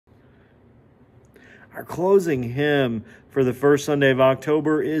Our closing hymn for the first Sunday of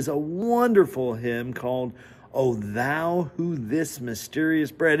October is a wonderful hymn called "O Thou Who This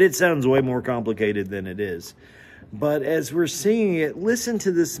Mysterious Bread." It sounds way more complicated than it is. But as we're singing it, listen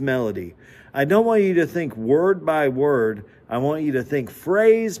to this melody. I don't want you to think word by word. I want you to think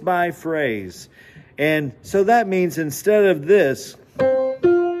phrase by phrase. And so that means instead of this,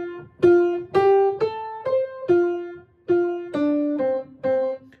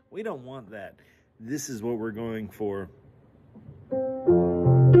 we don't want that. This is what we're going for.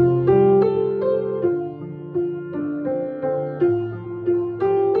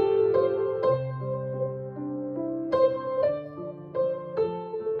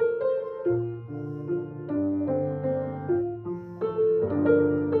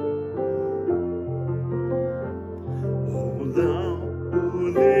 Thou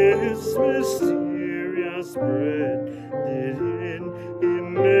who this mysterious bread did in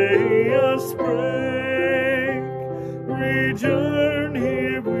Emmaus break, return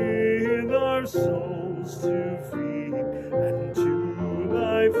here with our souls to feed and to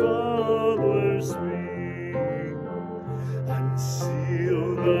thy Father speak.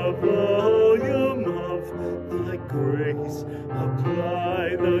 Unseal the volume of thy grace,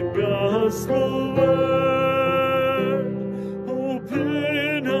 apply the gospel word.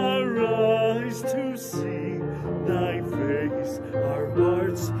 Open our eyes to see thy face, our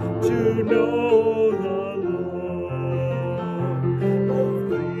hearts to know the Lord. Of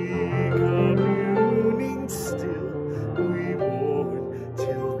thee communing still we mourn,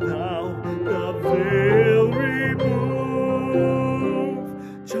 till thou the veil remove.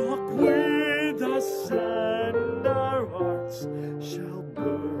 Talk with us and our hearts shall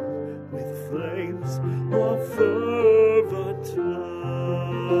burn with flames of fervent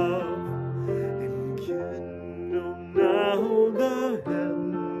love. Enkindle now the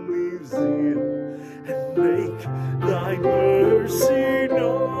heavenly zeal, and make thy mercy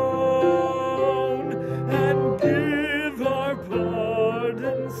known, and give our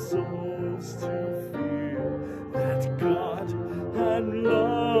pardoned souls to feel that God and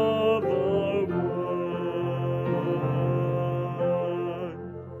love are one.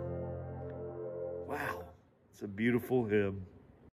 Wow, it's a beautiful hymn.